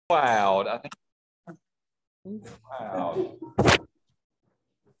Loud. I think loud.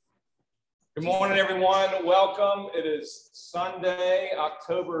 Good morning, everyone. Welcome. It is Sunday,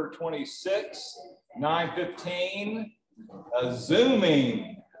 October 26th, 9:15.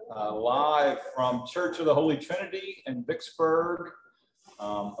 Zooming live from Church of the Holy Trinity in Vicksburg,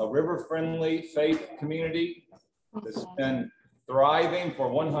 a river-friendly faith community that's been thriving for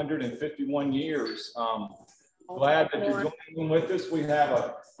 151 years. Glad that you're joining with us. We have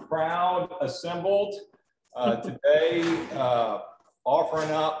a crowd assembled today,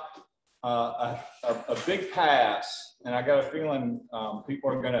 offering up a big pass, and I got a feeling people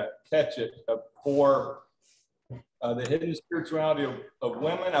are going to catch it for the hidden spirituality of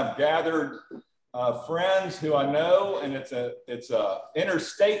women. I've gathered friends who I know, and it's a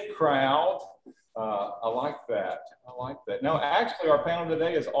interstate crowd. I like that. Now, actually, our panel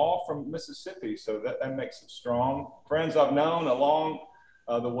today is all from Mississippi, so that makes it strong. Friends I've known along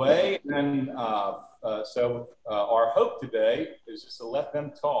the way, and so our hope today is just to let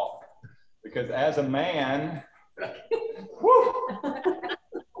them talk, because as a man, whew,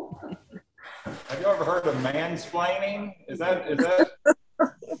 have you ever heard of mansplaining? Is that?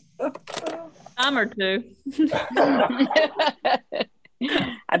 Time or two.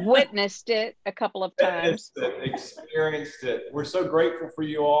 I've witnessed it a couple of times. Experienced it. We're so grateful for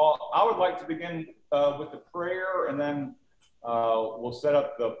you all. I would like to begin with the prayer, and then we'll set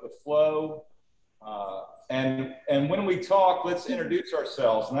up the flow. And when we talk, let's introduce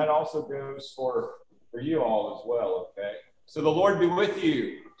ourselves, and that also goes for you all as well. Okay. So the Lord be with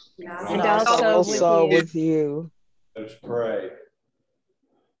you. And also with you. Let's pray.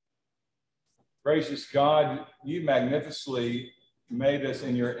 Gracious God, you magnificently made us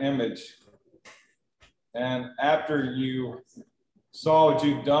in your image. And after you saw what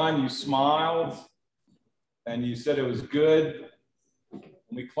you've done, you smiled and you said it was good.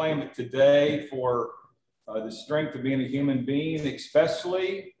 We claim it today for the strength of being a human being,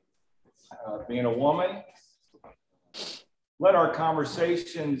 especially being a woman. Let our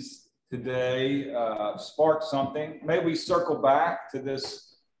conversations today spark something. May we circle back to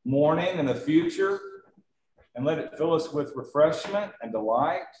this morning in the future and let it fill us with refreshment and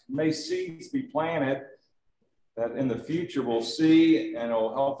delight. May seeds be planted that in the future we'll see, and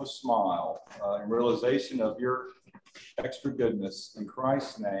it'll help us smile in realization of your extra goodness. In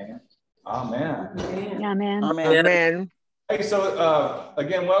Christ's name, amen. Amen. Amen. Hey, so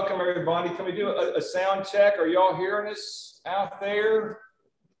again, welcome everybody. Can we do a sound check? Are y'all hearing us out there?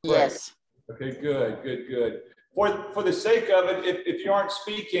 Yes. Okay, good. For the sake of it, if you aren't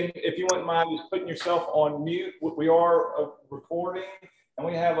speaking, if you wouldn't mind just putting yourself on mute, we are recording, and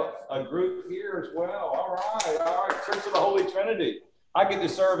we have a group here as well. All right, Church of the Holy Trinity. I get to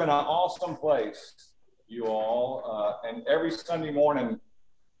serve in an awesome place, you all, and every Sunday morning,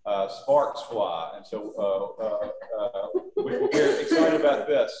 sparks fly, and so we're excited about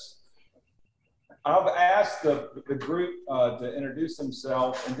this. I've asked the group to introduce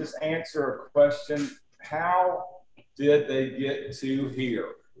themselves and just answer a question. How did they get to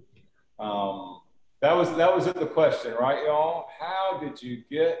here? That was the question, right, y'all? How did you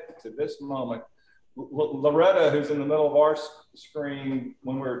get to this moment? Loretta, who's in the middle of our screen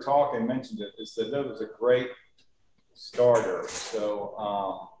when we were talking, mentioned it. It said that was a great starter.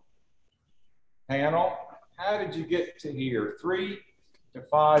 So, panel, how did you get to here? 3 to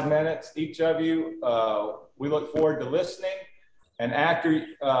 5 minutes, each of you. We look forward to listening. And after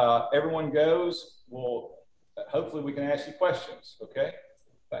everyone goes, hopefully we can ask you questions, okay?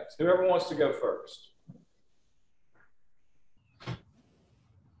 Thanks. Whoever wants to go first.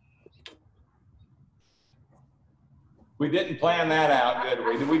 We didn't plan that out, did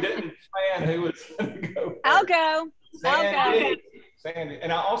we? We didn't plan who was going to go first. I'll go. Sandy.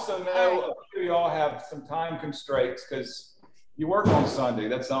 And I also know you all have some time constraints because you work on Sunday.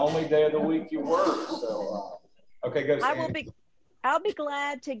 That's the only day of the week you work. So, okay, go, Sandy. I'll be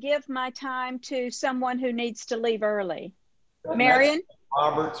glad to give my time to someone who needs to leave early. And Marion?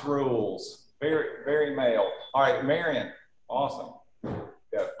 Robert's rules. Very, very male. All right, Marion. Awesome.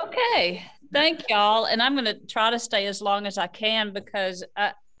 Go. Okay. Thank y'all. And I'm going to try to stay as long as I can because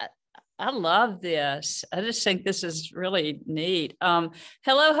I love this. I just think this is really neat.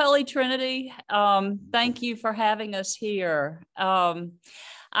 Hello, Holy Trinity. Thank you for having us here. I'm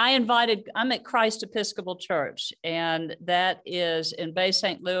at Christ Episcopal Church, and that is in Bay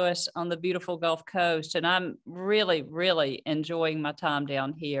St. Louis on the beautiful Gulf Coast. And I'm really, really enjoying my time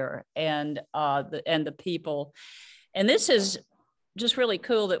down here and the people. And this is just really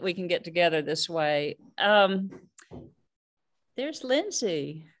cool that we can get together this way. There's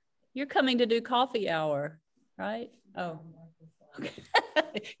Lindsay. You're coming to do coffee hour, right? Oh, okay.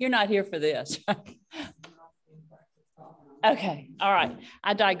 You're not here for this. Okay. All right.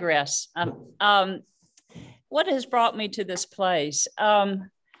 I digress. What has brought me to this place?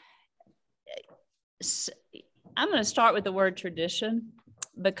 I'm going to start with the word tradition,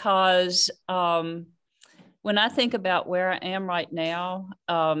 because when I think about where I am right now,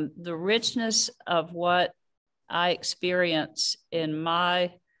 the richness of what I experience in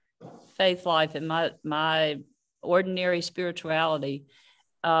my faith life and my ordinary spirituality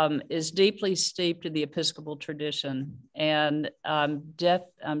is deeply steeped in the Episcopal tradition. And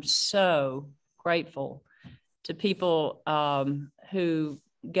I'm so grateful to people who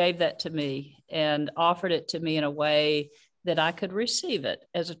gave that to me and offered it to me in a way that I could receive it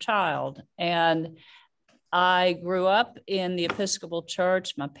as a child. And I grew up in the Episcopal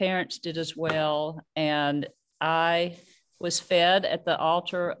Church. My parents did as well. And I was fed at the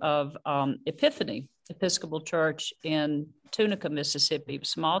altar of Epiphany Episcopal Church in Tunica, Mississippi.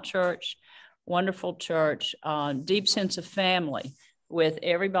 Small church, wonderful church, deep sense of family, with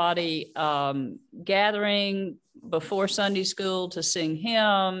everybody gathering before Sunday school to sing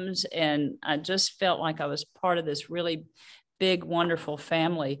hymns. And I just felt like I was part of this really big, wonderful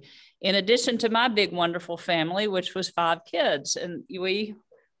family. In addition to my big, wonderful family, which was 5 kids. And we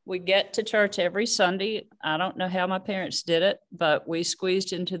get to church every Sunday. I don't know how my parents did it, but we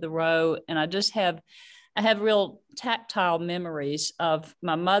squeezed into the row. And I have real tactile memories of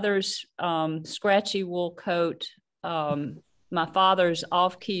my mother's scratchy wool coat, my father's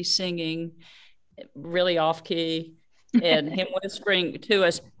off-key singing, really off-key, and him whispering to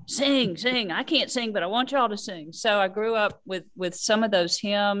us, sing, sing. I can't sing, but I want y'all to sing. So I grew up with some of those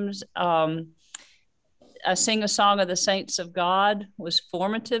hymns. I Sing a Song of the Saints of God was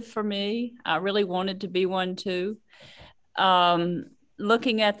formative for me. I really wanted to be one too.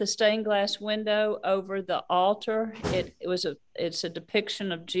 Looking at the stained glass window over the altar, it's a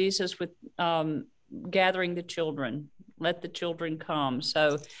depiction of Jesus with gathering the children. Let the children come.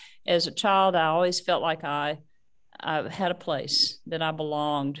 So as a child, I always felt like I had a place, that I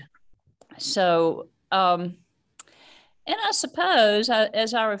belonged. So, and I suppose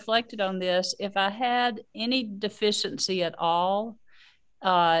as I reflected on this, if I had any deficiency at all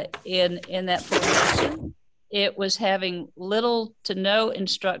in that formation, it was having little to no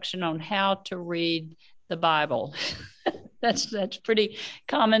instruction on how to read the Bible. That's pretty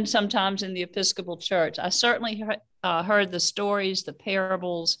common sometimes in the Episcopal Church. I certainly heard the stories, the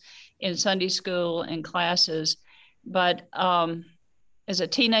parables in Sunday school and classes, but as a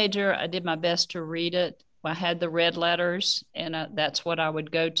teenager, I did my best to read it. I had the red letters, and that's what I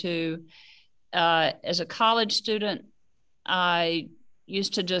would go to. As a college student, I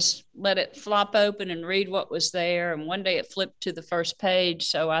used to just let it flop open and read what was there. And one day it flipped to the first page.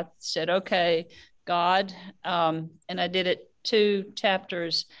 So I said, okay, God. And I did it 2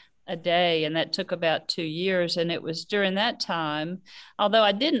 chapters a day. And that took about 2 years. And it was during that time, although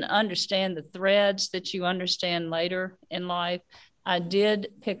I didn't understand the threads that you understand later in life, I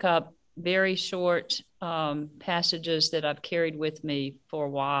did pick up very short passages that I've carried with me for a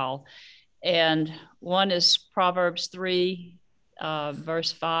while. And one is Proverbs 3,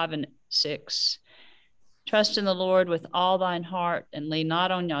 verse 5 and 6. Trust in the Lord with all thine heart and lean not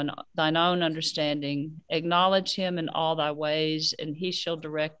on thine own understanding. Acknowledge him in all thy ways, and he shall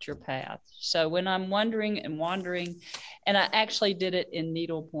direct your path. So when I'm wondering and wandering, and I actually did it in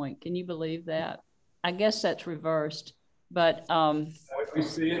needlepoint. Can you believe that? I guess that's reversed, but we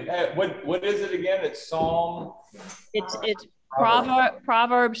see it. What is it again? It's Psalm. It's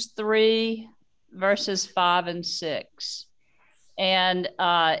Proverbs 3, verses 5 and 6. And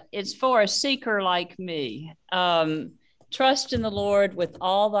it's for a seeker like me. Trust in the Lord with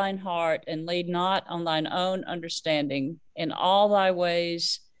all thine heart and lean not on thine own understanding. In all thy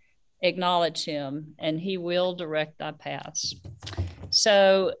ways acknowledge him, and he will direct thy paths.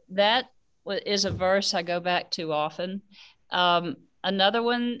 So that is a verse I go back to often. Another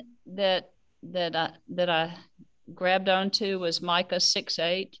one that I grabbed onto was Micah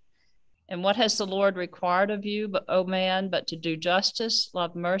 6:8. And what has the Lord required of you, O man, but to do justice,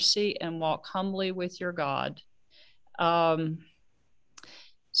 love mercy, and walk humbly with your God? So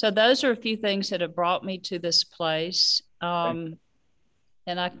those are a few things that have brought me to this place. And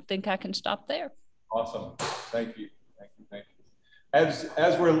I think I can stop there. Awesome. Thank you. Thank you. Thank you.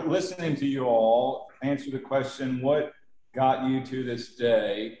 As we're listening to you all answer the question, what got you to this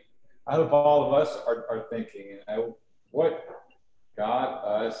day? I hope all of us are thinking, what got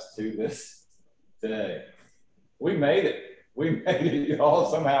us to this day? We made it. We made it,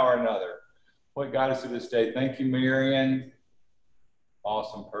 y'all, somehow or another. What got us to this day? Thank you, Marion.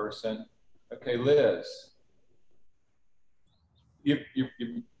 Awesome person. Okay, Liz. You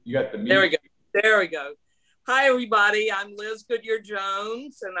got the mute. There we go. There we go. Hi, everybody. I'm Liz Goodyear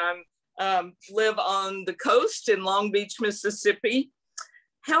Jones, and I'm live on the coast in Long Beach, Mississippi.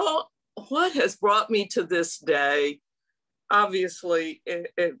 What has brought me to this day? Obviously,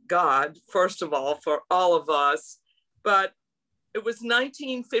 God, first of all, for all of us. But it was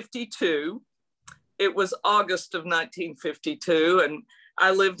 1952. It was August of 1952, and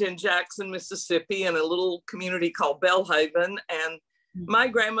I lived in Jackson, Mississippi, in a little community called Belhaven, and my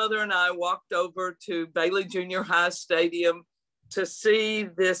grandmother and I walked over to Bailey Junior High Stadium to see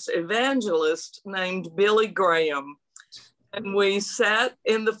this evangelist named Billy Graham. And we sat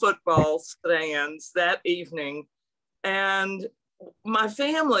in the football stands that evening. And my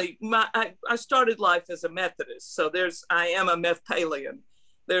family, I started life as a Methodist. So I am a Methpalian.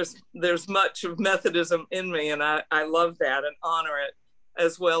 There's much of Methodism in me, and I love that and honor it,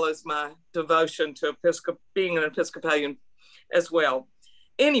 as well as my devotion to being an Episcopalian as well.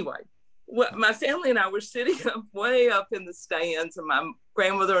 Anyway, my family and I were sitting way up in the stands, and my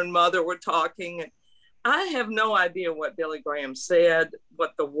grandmother and mother were talking. And I have no idea what Billy Graham said,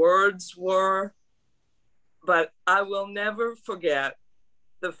 what the words were, but I will never forget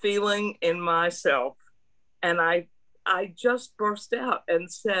the feeling in myself. And I just burst out and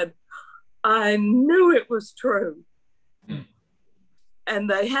said, I knew it was true. And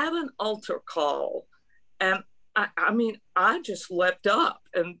they had an altar call, and I just leapt up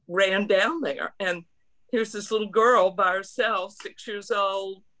and ran down there. And here's this little girl by herself, 6 years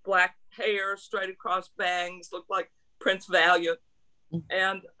old, black hair, straight across bangs, looked like Prince Valiant.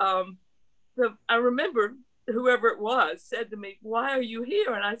 And I remember whoever it was said to me, "Why are you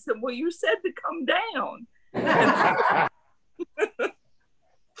here?" And I said, "Well, you said to come down."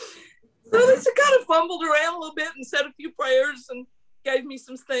 So they kind of fumbled around a little bit and said a few prayers and gave me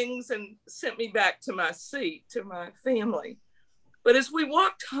some things and sent me back to my seat, to my family. But as we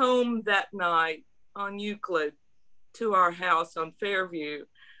walked home that night on Euclid to our house on Fairview,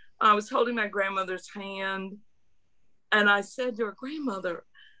 I was holding my grandmother's hand, and I said to her, "Grandmother,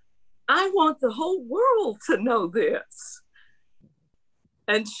 I want the whole world to know this."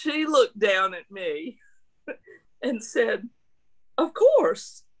 And she looked down at me and said, "Of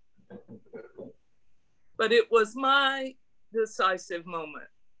course." But it was my decisive moment.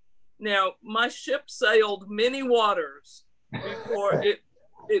 Now, my ship sailed many waters before it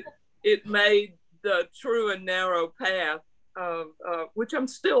made the true and narrow path of which I'm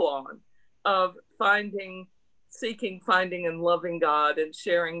still on, of seeking, finding, and loving God and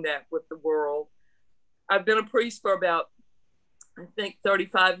sharing that with the world. I've been a priest for about, I think,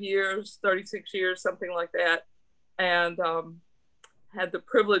 35 years, 36 years, something like that, and had the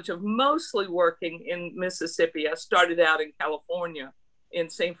privilege of mostly working in Mississippi. I started out in California, in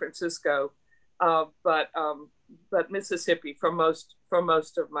San Francisco, but Mississippi for most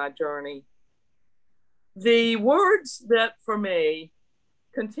of my journey. The words that for me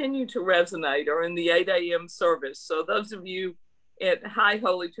continue to resonate are in the 8 a.m. service. So those of you at High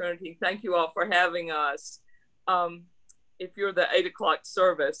Holy Trinity, thank you all for having us. If you're the 8 o'clock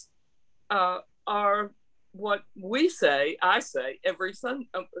service, are what I say every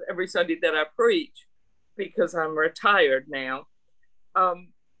Sunday that I preach, because I'm retired now.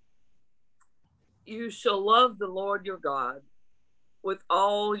 You shall love the Lord your God with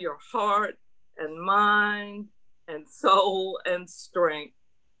all your heart and mind and soul and strength,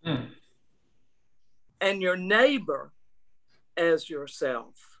 and your neighbor as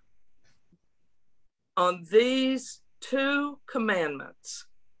yourself. On these 2 commandments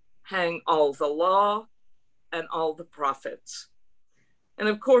hang all the law and all the prophets. And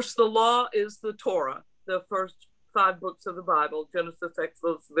of course, the law is the Torah, the first 5 books of the Bible: Genesis,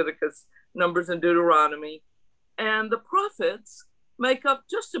 Exodus, Leviticus, Numbers, and Deuteronomy. And the prophets make up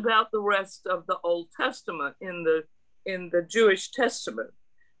just about the rest of the Old Testament in the Jewish Testament,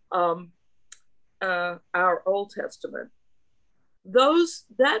 our Old Testament.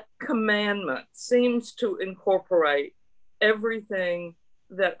 That commandment seems to incorporate everything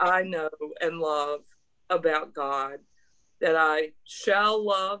that I know and love about God, that I shall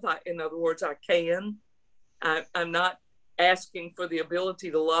love. In other words, I can. I'm not asking for the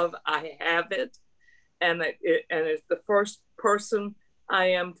ability to love. I have it. And it's the first person I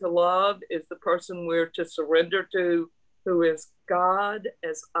am to love is the person we're to surrender to, who is God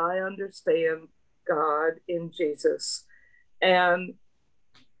as I understand God in Jesus. And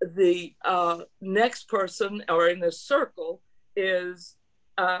the next person, or in the circle, is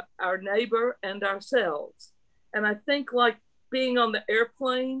our neighbor and ourselves. And I think, like being on the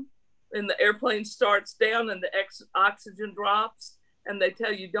airplane, and the airplane starts down and the oxygen drops, and they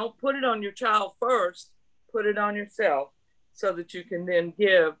tell you, don't put it on your child first, put it on yourself. so that you can then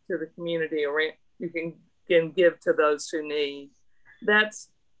give to the community around, you can give to those who need. That's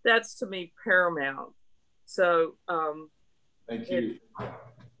to me paramount. So thank you.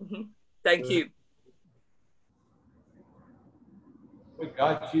 Thank you. What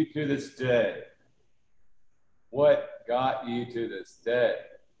got you to this day? What got you to this day?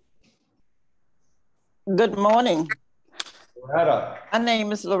 Good morning. Loretta. My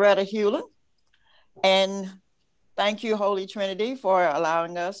name is Loretta Hewlin, and thank you, Holy Trinity, for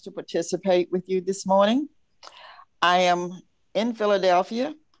allowing us to participate with you this morning. I am in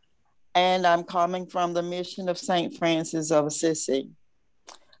Philadelphia, and I'm coming from the Mission of St. Francis of Assisi.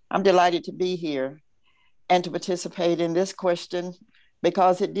 I'm delighted to be here and to participate in this question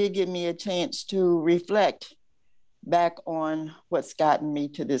because it did give me a chance to reflect back on what's gotten me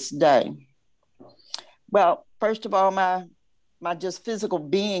to this day. Well, first of all, my just physical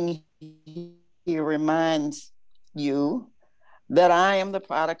being here reminds you that I am the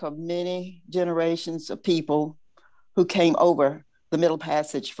product of many generations of people who came over the Middle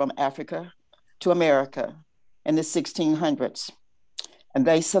Passage from Africa to America in the 1600s, and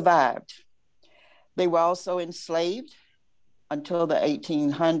they survived. They were also enslaved until the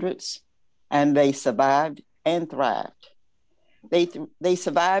 1800s, and they survived and thrived. They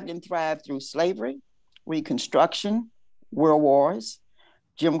survived and thrived through slavery, Reconstruction, World Wars,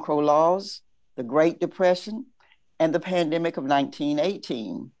 Jim Crow laws, the Great Depression, and the pandemic of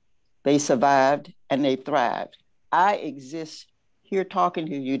 1918. They survived and they thrived. I exist here talking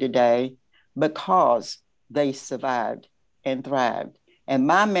to you today because they survived and thrived. And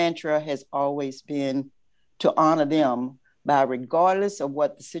my mantra has always been to honor them by, regardless of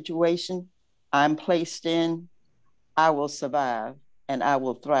what the situation I'm placed in, I will survive and I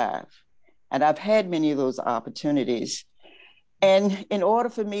will thrive. And I've had many of those opportunities. And in order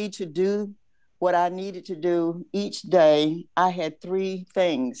for me to do what I needed to do each day, I had three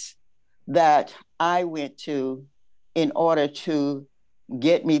things that I went to in order to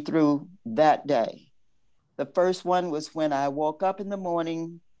get me through that day. The first one was when I woke up in the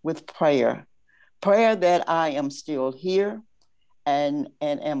morning with prayer that I am still here and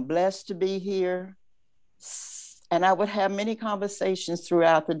am blessed to be here. And I would have many conversations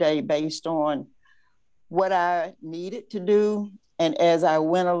throughout the day based on what I needed to do. And as I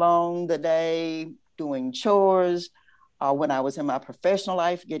went along the day doing chores, when I was in my professional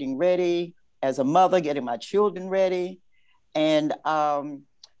life, getting ready, as a mother, getting my children ready. And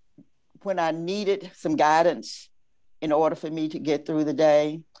when I needed some guidance in order for me to get through the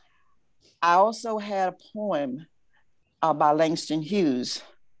day, I also had a poem by Langston Hughes,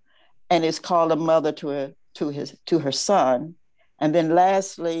 and it's called A Mother to Her Son. And then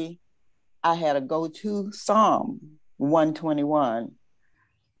lastly, I had a go-to Psalm 121,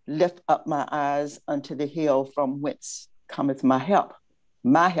 lift up my eyes unto the hill from whence cometh my help.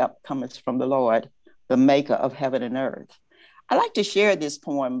 My help cometh from the Lord, the maker of heaven and earth. I like to share this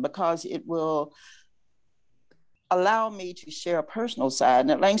poem because it will allow me to share a personal side.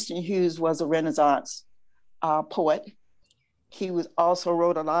 Now, Langston Hughes was a Renaissance poet. He also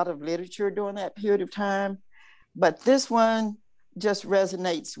wrote a lot of literature during that period of time, but this one just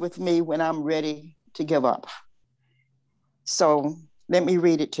resonates with me when I'm ready to give up. So let me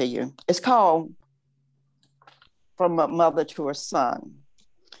read it to you. It's called From a Mother to Her Son.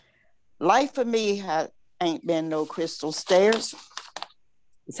 Life for me ain't been no crystal stairs.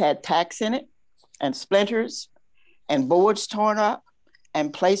 It's had tacks in it and splinters and boards torn up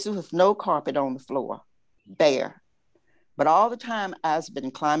and places with no carpet on the floor, bare. But all the time I've been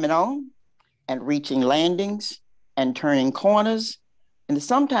climbing on and reaching landings and turning corners and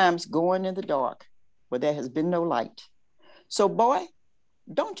sometimes going in the dark where there has been no light. So boy,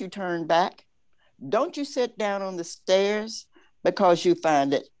 don't you turn back. Don't you sit down on the stairs because you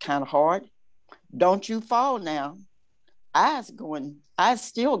find it kind of hard. Don't you fall now. I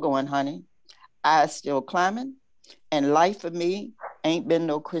still going, honey. I still climbing. And life for me ain't been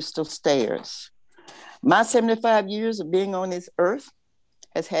no crystal stairs. My 75 years of being on this earth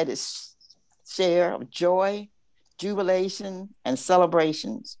has had its share of joy, jubilation, and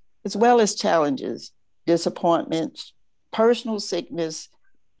celebrations, as well as challenges, disappointments, personal sickness,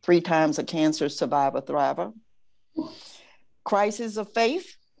 3 times a cancer survivor thriver, crisis of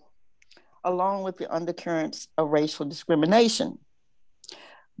faith, along with the undercurrents of racial discrimination.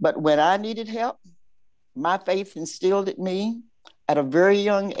 But when I needed help, my faith instilled in me at a very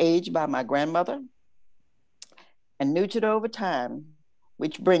young age by my grandmother and nurtured over time,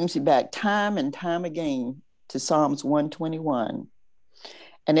 which brings me back time and time again to Psalms 121.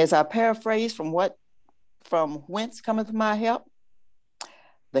 And as I paraphrase from whence cometh my help,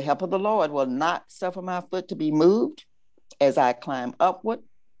 the help of the Lord will not suffer my foot to be moved. As I climb upward,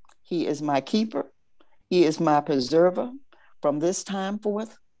 he is my keeper. He is my preserver from this time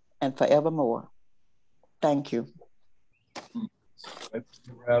forth and forevermore. Thank you.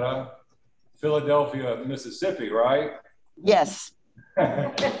 Loretta. Philadelphia, Mississippi, right? Yes.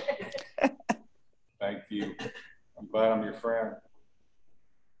 Thank you. I'm glad I'm your friend.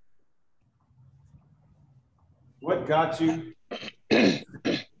 What got you?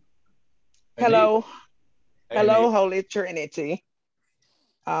 Hello. Hey, Hello, Anita. Holy Trinity.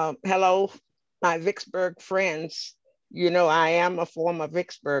 Hello, my Vicksburg friends. You know, I am a former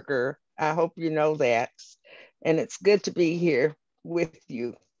Vicksburger. I hope you know that. And it's good to be here with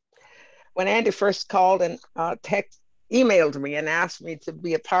you. When Andy first called and emailed me and asked me to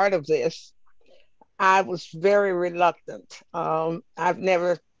be a part of this, I was very reluctant. I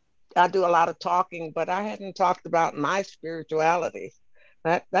do a lot of talking, but I hadn't talked about my spirituality.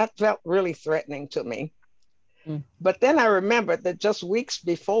 That felt really threatening to me. But then I remembered that just weeks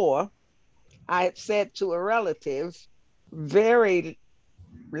before, I had said to a relative very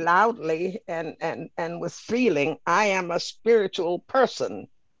loudly and with feeling, I am a spiritual person.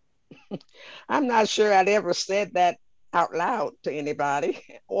 I'm not sure I'd ever said that out loud to anybody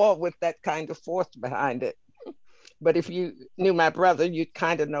or with that kind of force behind it. But if you knew my brother, you'd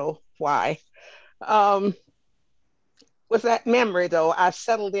kind of know why. With that memory, though, I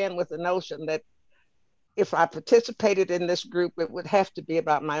settled in with the notion that if I participated in this group, it would have to be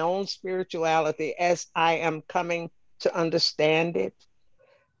about my own spirituality as I am coming to understand it.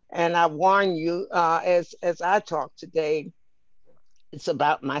 And I warn you, as I talk today, it's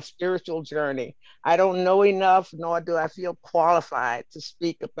about my spiritual journey. I don't know enough, nor do I feel qualified to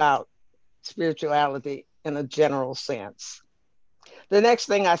speak about spirituality in a general sense. The next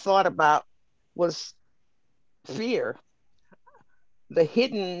thing I thought about was fear. The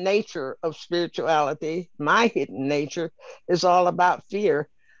hidden nature of spirituality, my hidden nature, is all about fear.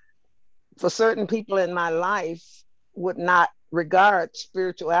 For certain people in my life would not regard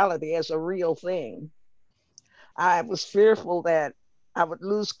spirituality as a real thing. I was fearful that I would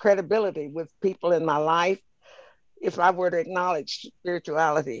lose credibility with people in my life if I were to acknowledge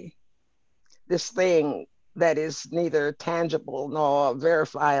spirituality, this thing that is neither tangible nor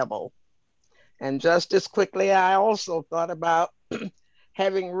verifiable. And just as quickly, I also thought about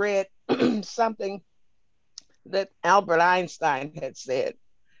having read something that Albert Einstein had said.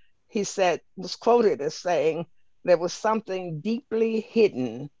 He said, was quoted as saying, there was something deeply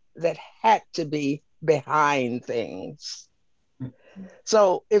hidden that had to be behind things.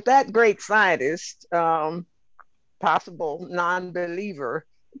 So if that great scientist, possible non-believer,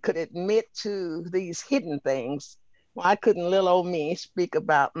 could admit to these hidden things, why couldn't little old me speak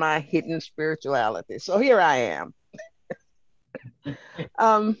about my hidden spirituality? So here I am.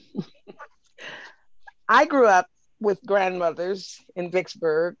 I grew up with grandmothers in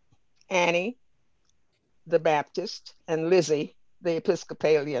Vicksburg, Annie, the Baptist, and Lizzie, the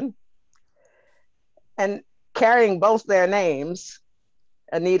Episcopalian. And carrying both their names,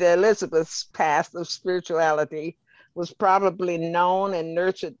 Anita Elizabeth's path of spirituality was probably known and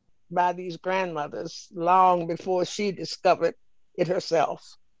nurtured by these grandmothers long before she discovered it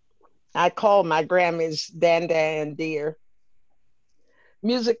herself. I call my Grammys Danda and Dear.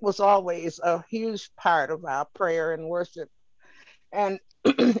 Music was always a huge part of our prayer and worship. And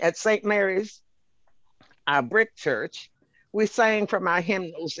at St. Mary's, our brick church, we sang from our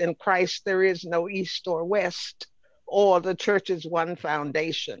hymnals, "In Christ there is no east or west," or "The church's one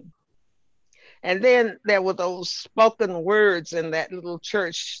foundation." And then there were those spoken words in that little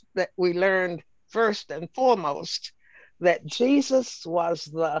church that we learned first and foremost, that Jesus was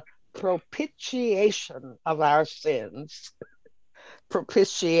the propitiation of our sins.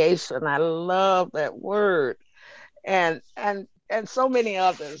 Propitiation, I love that word. And so many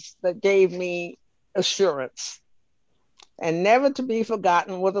others that gave me assurance. And never to be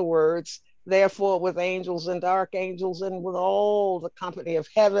forgotten were the words, "Therefore with angels and archangels and with all the company of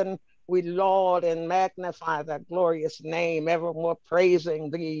heaven, we laud and magnify thy glorious name, evermore praising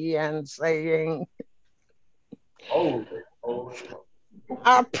thee and saying." Oh.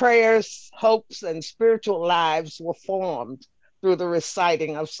 Our prayers, hopes, and spiritual lives were formed through the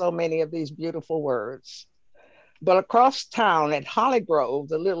reciting of so many of these beautiful words. But across town at Holly Grove,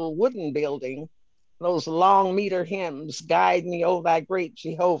 the little wooden building, those long meter hymns, "Guide Me, O Thy Great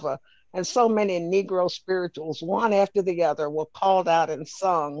Jehovah," and so many Negro spirituals, one after the other, were called out and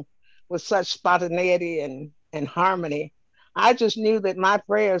sung with such spontaneity and harmony. I just knew that my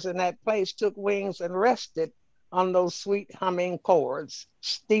prayers in that place took wings and rested on those sweet humming chords.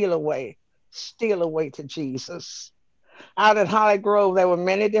 Steal away to Jesus. Out at Holly Grove, there were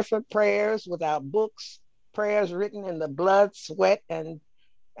many different prayers without books, prayers written in the blood, sweat, and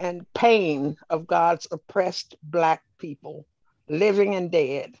pain of God's oppressed Black people, living and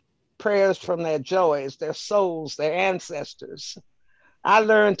dead, prayers from their joys, their souls, their ancestors. I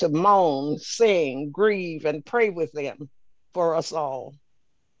learned to moan, sing, grieve, and pray with them for us all.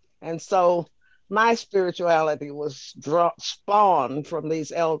 And so my spirituality was spawned from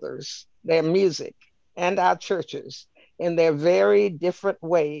these elders, their music, and our churches in their very different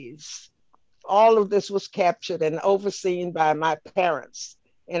ways. All of this was captured and overseen by my parents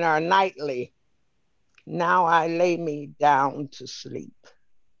in our nightly "Now I Lay Me Down to Sleep."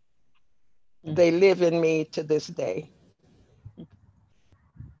 They live in me to this day.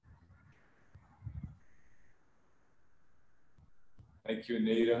 Thank you,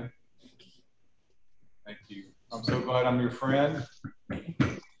 Anita. Thank you. I'm so glad I'm your friend.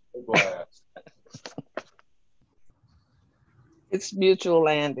 So glad. It's mutual,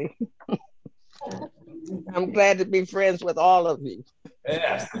 Andy. I'm glad to be friends with all of you.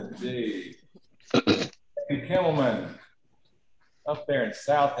 Yes, indeed. And Kimmelman, up there in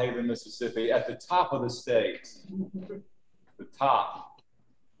South Haven, Mississippi, at the top of the state. The top.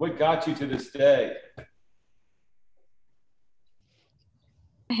 What got you to this day?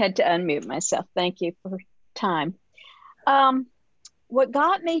 I had to unmute myself. Thank you for time. What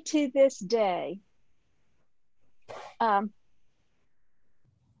got me to this day,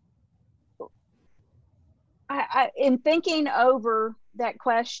 in thinking over that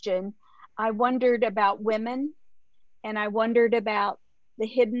question, I wondered about women, and I wondered about the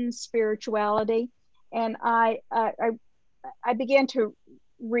hidden spirituality, and I began to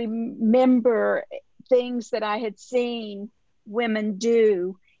remember things that I had seen women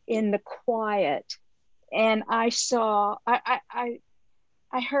do in the quiet, and I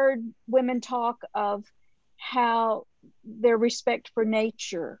heard women talk of how their respect for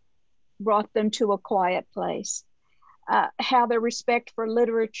nature brought them to a quiet place, how their respect for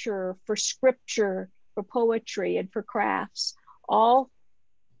literature, for scripture, for poetry, and for crafts all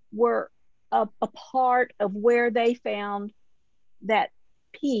were a part of where they found that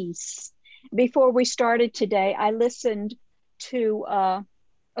peace. Before we started today, I listened to a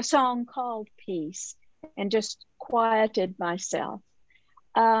song called Peace and just quieted myself.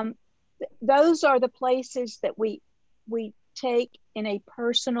 Those are the places that we take in a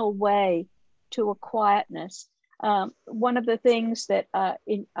personal way to a quietness. One of the things that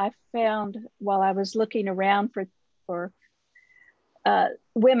I found while I was looking around for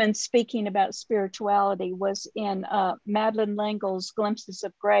women speaking about spirituality was in Madeleine L'Engle's Glimpses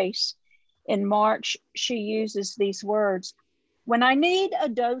of Grace. In March, she uses these words: "When I need a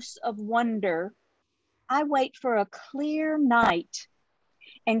dose of wonder, I wait for a clear night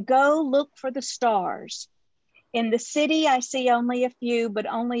and go look for the stars. In the city, I see only a few, but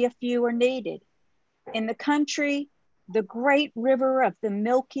only a few are needed. In the country, the great river of the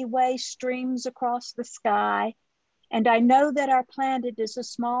Milky Way streams across the sky, and I know that our planet is a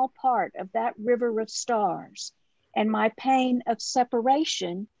small part of that river of stars, and my pain of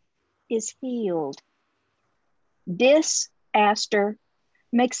separation is healed." Dis-aster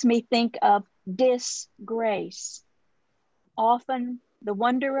makes me think of disgrace. Often the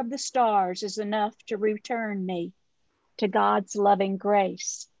wonder of the stars is enough to return me to God's loving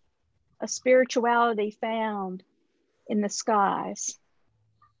grace, a spirituality found in the skies.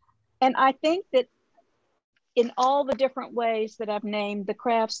 And I think that in all the different ways that I've named, the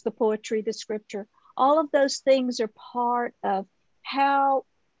crafts, the poetry, the scripture, all of those things are part of how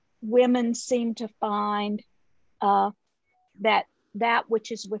women seem to find that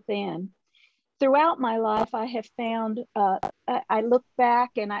which is within. Throughout my life, I have found, I look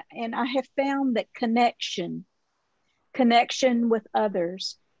back and I have found that connection with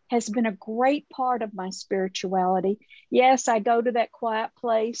others has been a great part of my spirituality. Yes, I go to that quiet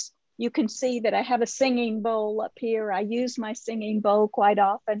place. You can see that I have a singing bowl up here. I use my singing bowl quite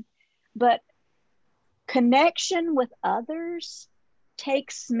often, but connection with others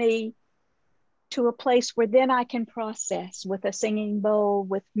takes me to a place where then I can process with a singing bowl,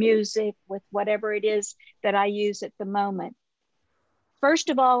 with music, with whatever it is that I use at the moment. First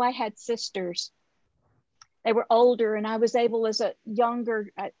of all, I had sisters. They were older, and I was able, as a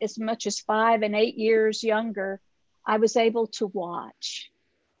younger, as much as 5 and 8 years younger, I was able to watch,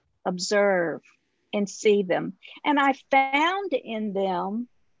 observe, and see them. And I found in them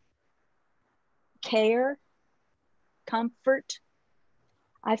care, comfort.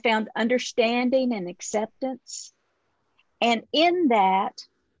 I found understanding and acceptance. And in that,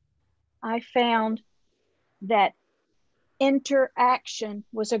 I found that interaction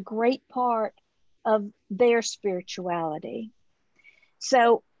was a great part of their spirituality.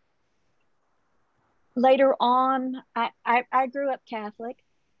 So later on, I grew up Catholic.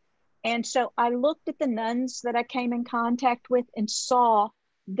 And so I looked at the nuns that I came in contact with and saw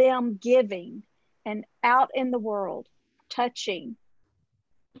them giving and out in the world, touching,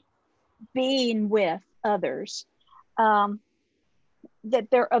 being with others, that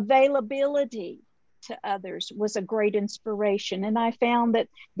their availability to others was a great inspiration. And I found that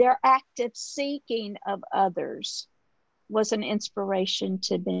their active seeking of others was an inspiration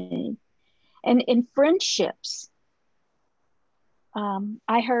to me. And in friendships,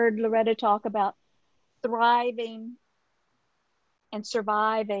 I heard Loretta talk about thriving and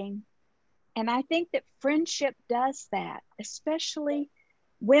surviving. And I think that friendship does that, especially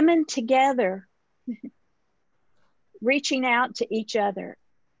women together, reaching out to each other,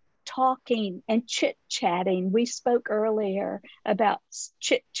 talking and chit-chatting. We spoke earlier about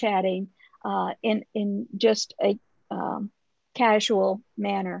chit-chatting in just a casual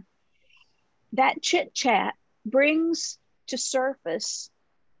manner. That chit-chat brings to surface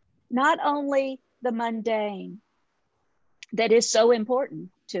not only the mundane that is so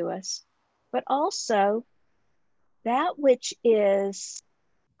important to us, but also that which is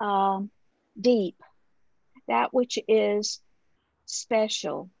deep, that which is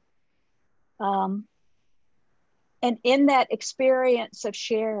special. And in that experience of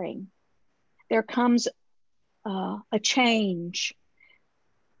sharing, there comes a change.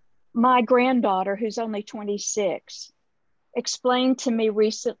 My granddaughter, who's only 26, explained to me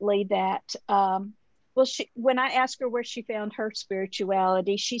recently that, when I asked her where she found her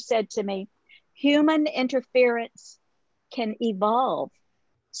spirituality, she said to me, human interference can evolve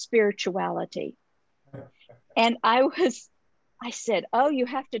spirituality. And I said, oh, you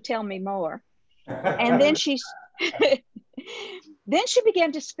have to tell me more. And then then she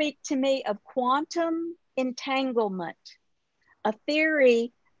began to speak to me of quantum entanglement, a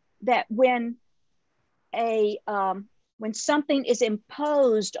theory that when something is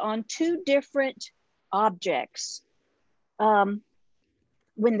imposed on two different objects, when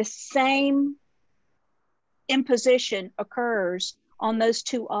the same imposition occurs on those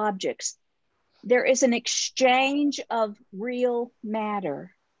two objects, there is an exchange of real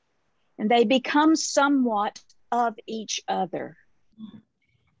matter, and they become somewhat of each other.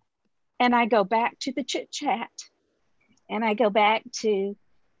 And I go back to the chit-chat, and I go back to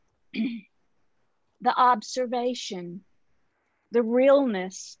the observation, the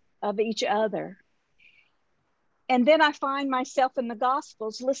realness of each other. And then I find myself in the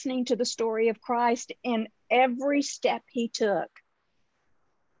Gospels listening to the story of Christ, and every step he took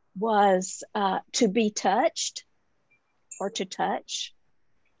was to be touched or to touch.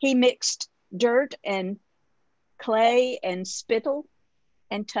 He mixed dirt and clay and spittle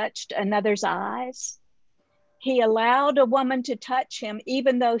and touched another's eyes. He allowed a woman to touch him,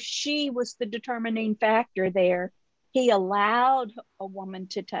 even though she was the determining factor there. He allowed a woman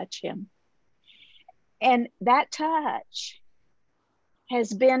to touch him. And that touch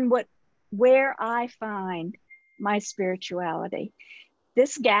has been where I find my spirituality.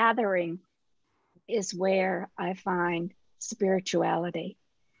 This gathering is where I find spirituality.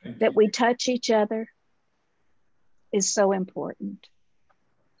 That we touch each other is so important.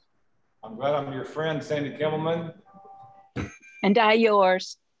 I'm glad I'm your friend, Sandy Kimmelman. And I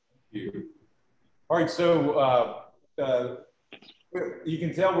yours. Thank you. All right, so you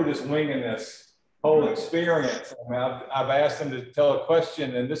can tell we're just winging this whole experience. I mean, I've asked them to tell a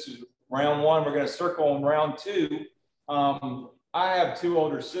question, and this is round one. We're going to circle on round two. I have two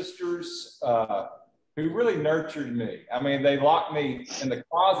older sisters who really nurtured me. I mean, they locked me in the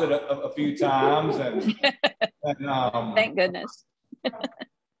closet a few times, and thank goodness.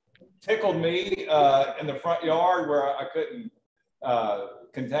 tickled me in the front yard where I couldn't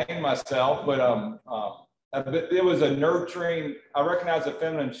contain myself, but it was a nurturing. I recognize a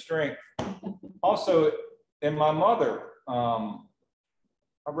feminine strength. Also, in my mother, I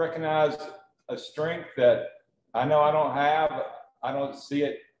recognize a strength that I know I don't have. I don't see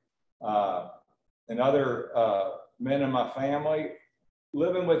it in other men in my family.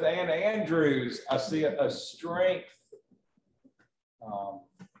 Living with Ann Andrews, I see a strength.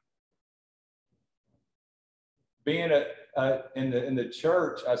 Being in the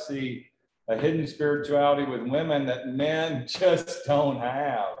church, I see a hidden spirituality with women that men just don't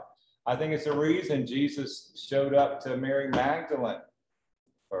have. I think it's the reason Jesus showed up to Mary Magdalene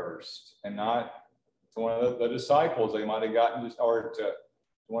first and not to one of the disciples. They might have gotten just, or to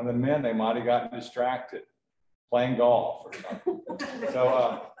one of the men, they might have gotten distracted playing golf or something.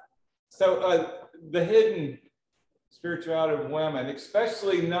 So the hidden spirituality of women,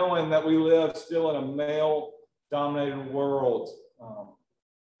 especially knowing that we live still in a male-dominated world.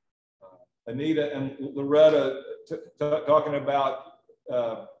 Anita and Loretta talking about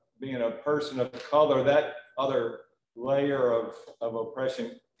being a person of color, that other layer of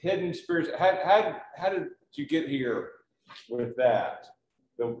oppression, hidden spirits. How did you get here with that,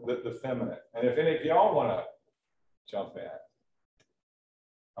 the feminine? And if any of y'all want to jump in,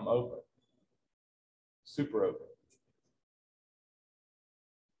 I'm open, super open.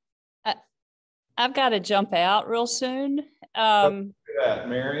 I've got to jump out real soon.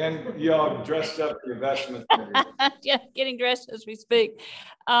 Marion, you all dressed up for the investment. Yeah, getting dressed as we speak.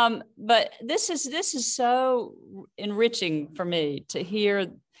 But this is so enriching for me to hear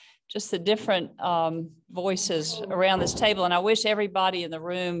just the different voices around this table. And I wish everybody in the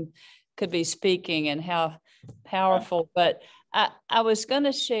room could be speaking and how powerful. But I was going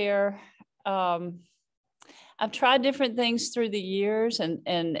to share, I've tried different things through the years,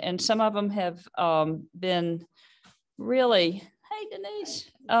 and some of them have been really, hey Denise,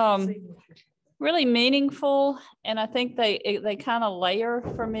 really meaningful. And I think they kind of layer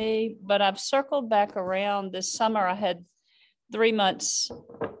for me, but I've circled back around. This summer I had 3 months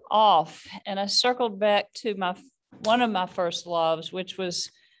off, and I circled back to one of my first loves, which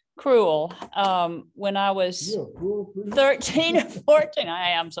was Cruel, when I was 13 or 14. I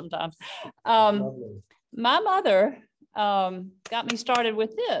am sometimes. My mother got me started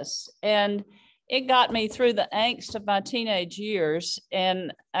with this, and it got me through the angst of my teenage years.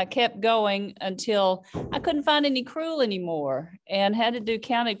 And I kept going until I couldn't find any Cruel anymore and had to do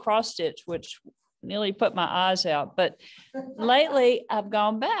counted cross stitch, which nearly put my eyes out. But lately I've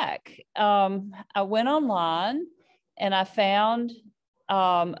gone back. I went online and I found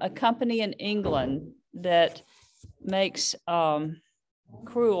a company in England that makes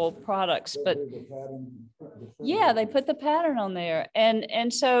Cruel products, but yeah, they put the pattern on there.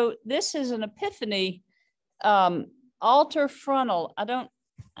 And so this is an Epiphany altar frontal. I'll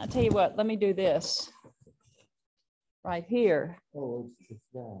tell you what, let me do this right here. Oh,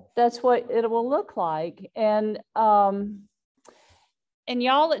 that's what it will look like. And y'all,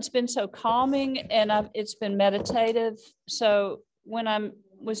 it's been so calming, and it's been meditative. So when I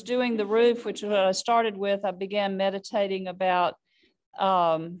was doing the roof, which is what I started with, I began meditating about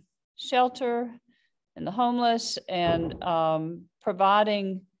shelter and the homeless, and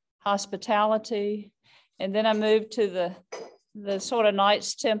providing hospitality. And then I moved to the sort of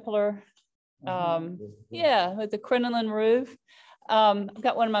Knights Templar, with the crinoline roof. I've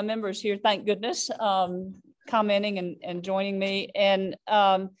got one of my members here, thank goodness, commenting and joining me. And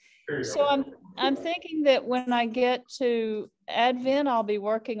so I'm thinking that when I get to Advent, I'll be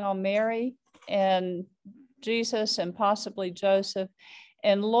working on Mary and Jesus and possibly Joseph.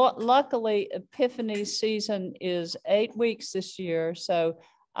 And luckily, Epiphany season is 8 weeks this year, so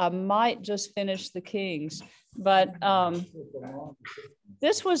I might just finish the Kings. But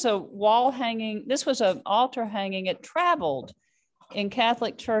this was a wall hanging, this was an altar hanging. It traveled in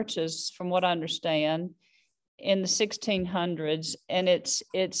Catholic churches, from what I understand, in the 1600s, and it's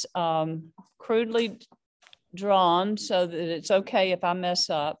crudely drawn so that it's okay if I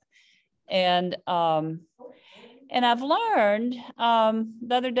mess up. And I've learned, the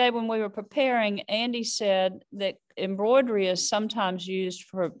other day when we were preparing, Andy said that embroidery is sometimes used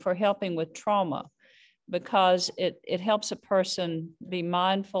for helping with trauma, because it helps a person be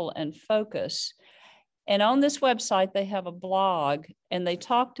mindful and focus. And on this website, they have a blog, and they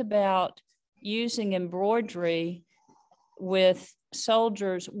talked about using embroidery with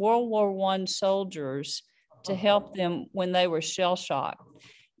soldiers, World War I soldiers, to help them when they were shell-shocked,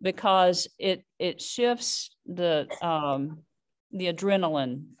 because it shifts the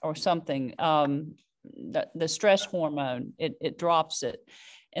adrenaline or something, the stress hormone, it drops it.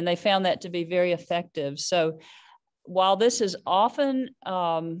 And they found that to be very effective. So while this is often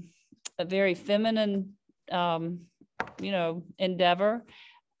a very feminine, endeavor,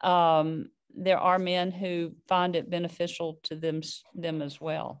 there are men who find it beneficial to them as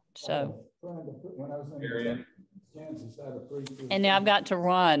well. So. And now I've got to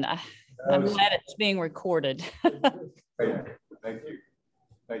run. I'm glad it's being recorded. Thank you.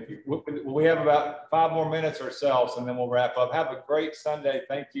 Thank you. We have about 5 more minutes ourselves, and then we'll wrap up. Have a great Sunday.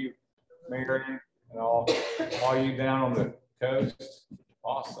 Thank you, Marion, and all you down on the coast.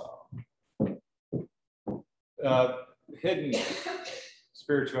 Awesome. Hidden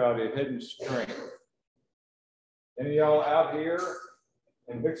spirituality, hidden strength. Any of y'all out here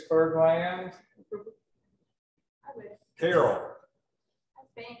in Vicksburg land? Carol.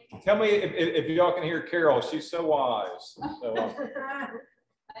 Tell me if y'all can hear Carol. She's so wise. So,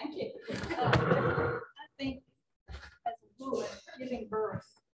 thank you. I think as a woman giving birth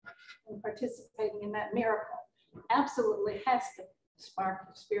and participating in that miracle absolutely has spark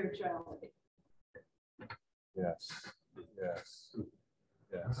of spirituality. Yes, yes,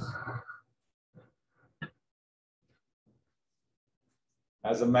 yes.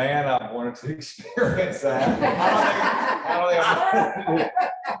 As a man, I've wanted to experience that. I don't think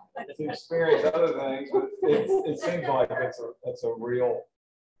I'm to experience other things, but it seems like it's a real,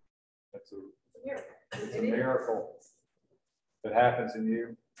 it's a miracle that happens in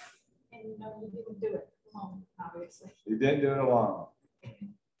you. And you know, you didn't do it alone, obviously. You didn't do it alone. You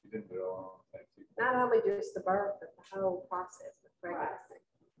didn't do it alone. Thank you. Not only just the birth, but the whole process of pregnancy.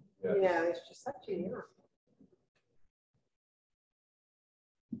 Yes. You know, it's just such a miracle.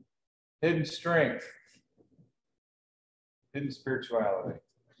 Hidden strength, hidden spirituality.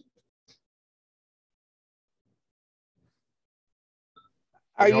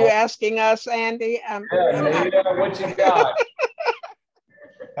 Are you asking us, Andy? Yeah, Anita, what you got?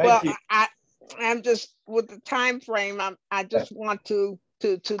 Well, I'm just with the time frame. I just want to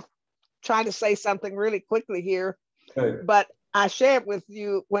try to say something really quickly here. Good. But I shared with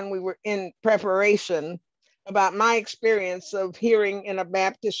you when we were in preparation about my experience of hearing in a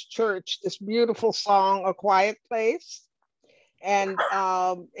Baptist church this beautiful song, "A Quiet Place." And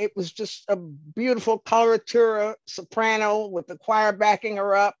it was just a beautiful coloratura soprano with the choir backing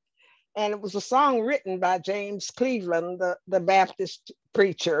her up. And it was a song written by James Cleveland, the Baptist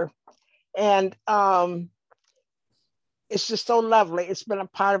preacher. And it's just so lovely. It's been a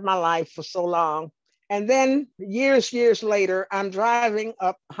part of my life for so long. And then years later, I'm driving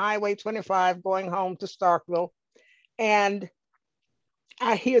up Highway 25 going home to Starkville. And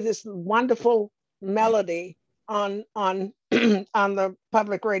I hear this wonderful melody on on the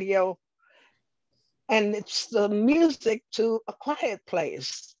public radio, and it's the music to "A Quiet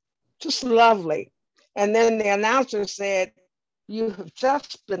Place." Just lovely. And then the announcer said, "You have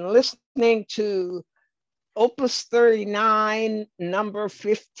just been listening to Opus 39, number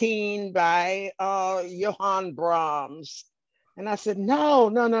 15 by Johann Brahms." And I said,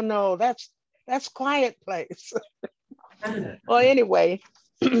 no, that's Quiet Place. Well, anyway,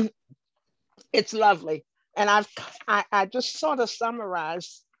 it's lovely. And I just sort of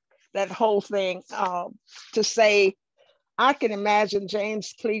summarized that whole thing to say, I can imagine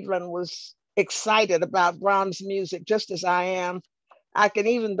James Cleveland was excited about Brahms' music just as I am. I can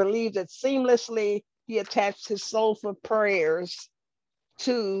even believe that seamlessly he attached his soulful prayers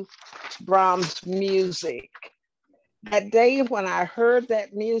to Brahms' music. That day when I heard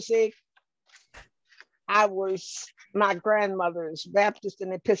that music, my grandmother's Baptist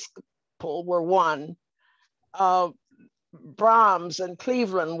and Episcopal were one. Brahms and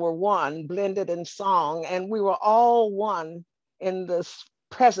Cleveland were one, blended in song, and we were all one in the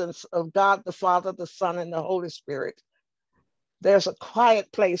presence of God the Father, the Son, and the Holy Spirit. There's a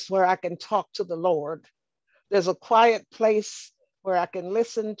quiet place where I can talk to the Lord. There's a quiet place where I can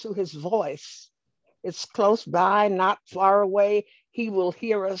listen to his voice. It's close by, not far away. He will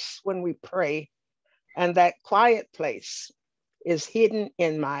hear us when we pray. And that quiet place is hidden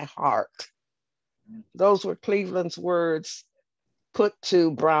in my heart. Those were Cleveland's words put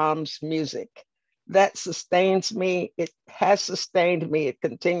to Brahms' music. That sustains me. It has sustained me. It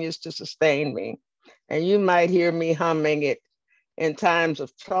continues to sustain me. And you might hear me humming it in times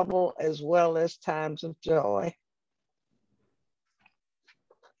of trouble as well as times of joy.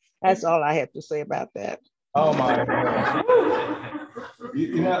 That's all I have to say about that. Oh my gosh.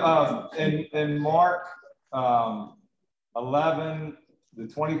 You know, in Mark 11, the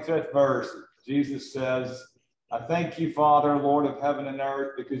 25th verse, Jesus says, "I thank you, Father, Lord of heaven and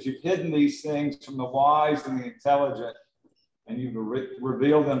earth, because you've hidden these things from the wise and the intelligent, and you've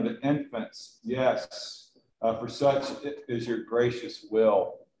revealed them to infants. Yes, for such is your gracious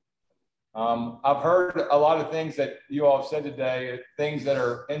will." I've heard a lot of things that you all have said today, things that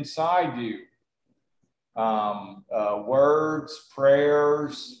are inside you. Words,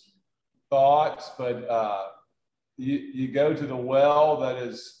 prayers, thoughts, but you go to the well that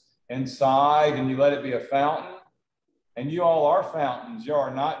is inside and you let it be a fountain. And you all are fountains. You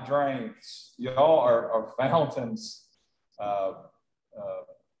are not drains. You all are fountains of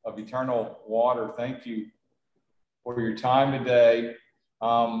eternal water. Thank you for your time today.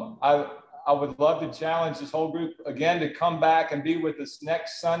 I would love to challenge this whole group again to come back and be with us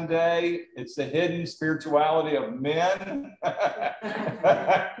next Sunday. It's the hidden spirituality of men.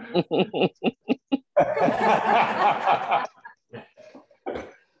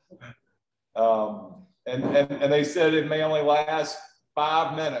 And they said it may only last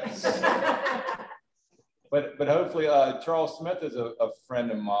 5 minutes. But hopefully Charles Smith is a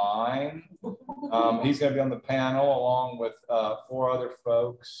friend of mine. He's going to be on the panel along with 4 other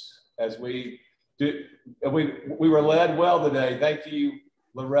folks as we We were led well today. Thank you,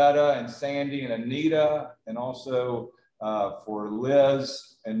 Loretta and Sandy and Anita, and also for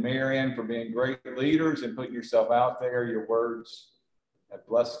Liz and Marion for being great leaders and putting yourself out there. Your words have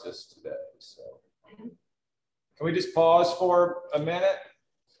blessed us today. So can we just pause for a minute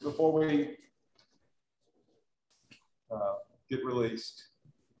before we get released?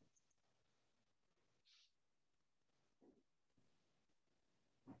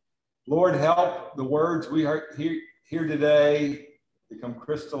 Lord, help the words we hear today become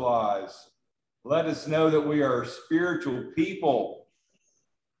crystallized. Let us know that we are spiritual people.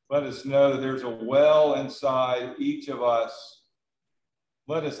 Let us know that there's a well inside each of us.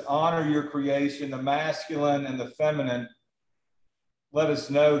 Let us honor your creation, the masculine and the feminine. Let us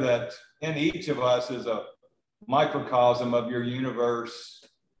know that in each of us is a microcosm of your universe.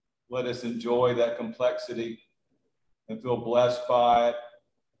 Let us enjoy that complexity and feel blessed by it,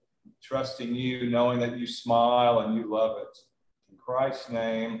 trusting you, knowing that you smile and you love it. In Christ's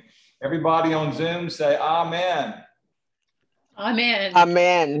name, everybody on Zoom say amen. Amen.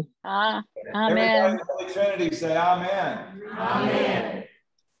 Amen. Amen. Everybody in the Holy Trinity say amen. Amen.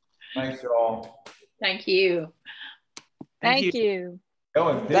 Thanks, y'all. Thank you. Thank you. Go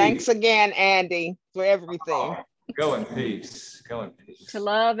in peace. Thanks again, Andy, for everything. Go in peace. Go in peace. To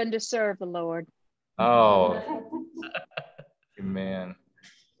love and to serve the Lord. Oh, amen.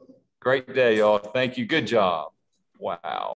 Great day, y'all. Thank you. Good job. Wow.